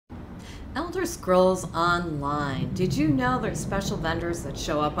Elder Scrolls Online. Did you know there's special vendors that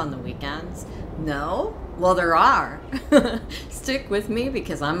show up on the weekends? No? Well, there are. Stick with me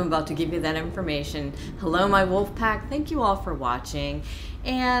because I'm about to give you that information. Hello, my wolf pack. Thank you all for watching.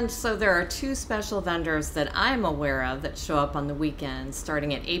 And so there are two special vendors that I'm aware of that show up on the weekends,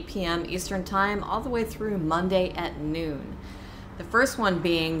 starting at 8 p.m. Eastern Time all the way through Monday at noon. The first one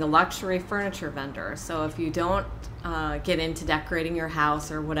being the luxury furniture vendor. So if you don't get into decorating your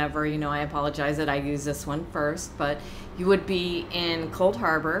house or whatever, you know, I apologize that I use this one first, but you would be in Cold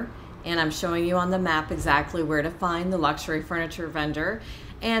Harbor, and I'm showing you on the map exactly where to find the luxury furniture vendor,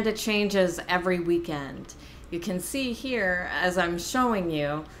 and it changes every weekend. You can see here as I'm showing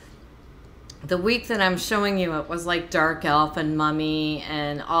you, the week that I'm showing you, it was like Dark Elf and Mummy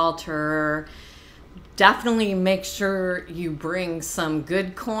and Altar. Definitely make sure you bring some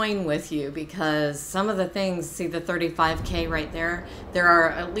good coin with you, because some of the things, see the 35K right there, there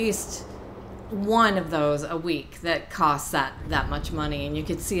are at least one of those a week that costs that much money, and you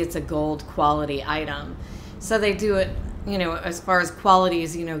can see it's a gold quality item. So they do it, you know, as far as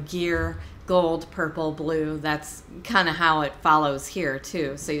qualities, you know, gear, gold, purple, blue. That's kind of how it follows here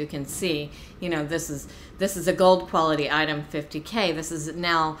too. So you can see, you know, this is a gold quality item, 50K. This is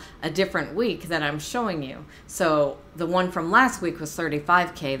now a different week that I'm showing you. So the one from last week was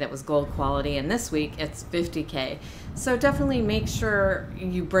 35K, that was gold quality, and this week it's 50K. So definitely make sure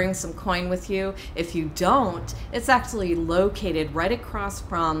you bring some coin with you. If you don't, it's actually located right across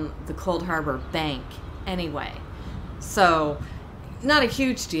from the Cold Harbor Bank anyway. So not a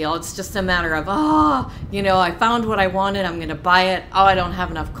huge deal. It's just a matter of, oh, you know, I found what I wanted. I'm going to buy it. Oh, I don't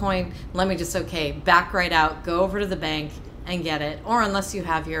have enough coin. Let me just, okay, back right out, go over to the bank and get it. Or unless you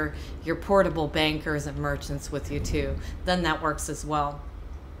have your portable bankers and merchants with you too, then that works as well.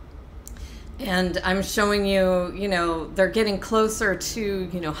 And I'm showing you, you know, they're getting closer to,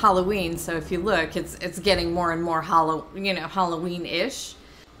 you know, Halloween. So if you look, it's getting more and more Halloween-ish.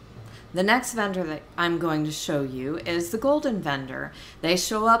 The next vendor that I'm going to show you is the Golden Vendor. They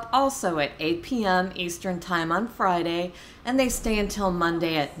show up also at 8 p.m. Eastern Time on Friday, and they stay until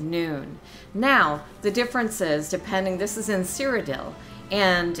Monday at noon. Now, the difference is, this is in Cyrodiil,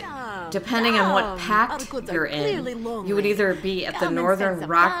 and depending on what pact you're in, you would either be at the Northern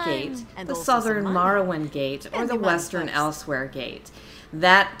Rock Gate, the Southern Morrowind Gate, or the Western Elsewhere Gate.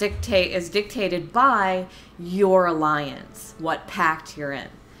 That is dictated by your alliance, what pact you're in.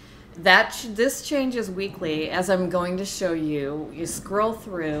 This changes weekly, as I'm going to show you. You scroll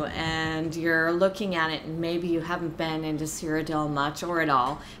through and you're looking at it, and maybe you haven't been into Cyrodiil much or at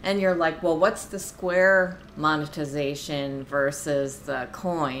all, and you're like, well, what's the square monetization versus the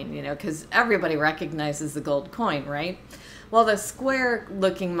coin? You know, because everybody recognizes the gold coin, right? Well, the square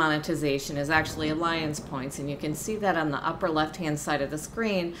looking monetization is actually alliance points, and you can see that on the upper left hand side of the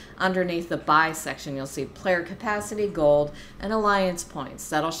screen. Underneath the buy section, you'll see player capacity, gold, and alliance points.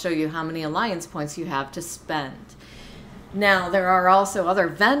 That'll show you how many alliance points you have to spend. Now, there are also other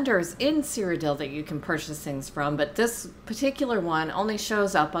vendors in Cyrodiil that you can purchase things from, but this particular one only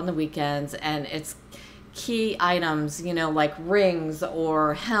shows up on the weekends, and it's key items, you know, like rings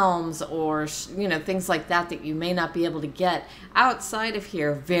or helms or, you know, things like that you may not be able to get outside of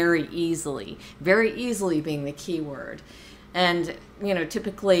here very easily being the key word. And, you know,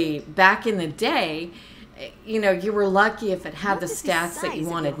 typically back in the day, you know, you were lucky if it had the stats that you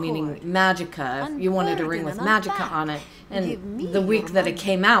wanted, meaning Magicka. If you wanted a ring with Magicka on it, and the week that it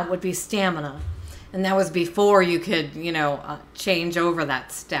came out would be stamina. And that was before you could, you know, change over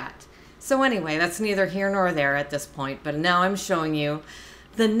that stat. So anyway, that's neither here nor there at this point, but now I'm showing you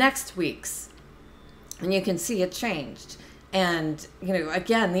the next week's, and you can see it changed. And, you know,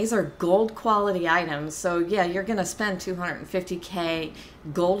 again, these are gold quality items, so yeah, you're going to spend 250K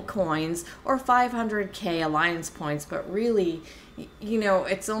gold coins or 500K alliance points, but really, you know,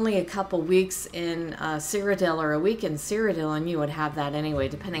 it's only a couple weeks in Cyrodiil or a week in Cyrodiil, and you would have that anyway,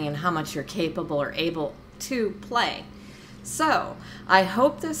 depending on how much you're capable or able to play. So, I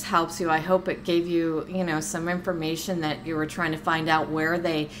hope this helps you. I hope it gave you, you know, some information that you were trying to find out where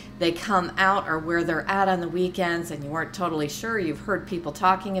they come out or where they're at on the weekends, and you weren't totally sure. You've heard people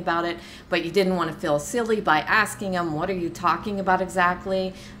talking about it, but you didn't want to feel silly by asking them, what are you talking about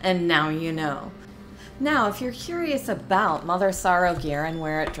exactly? And now you know. Now, if you're curious about Mother Sorrow gear and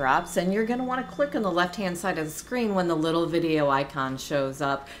where it drops, then you're going to want to click on the left-hand side of the screen when the little video icon shows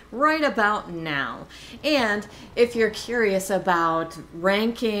up right about now. And if you're curious about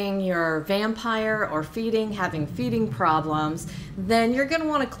ranking your vampire or having feeding problems, then you're going to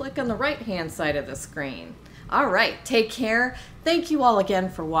want to click on the right-hand side of the screen. All right, take care. Thank you all again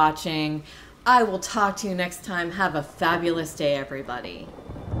for watching. I will talk to you next time. Have a fabulous day, everybody.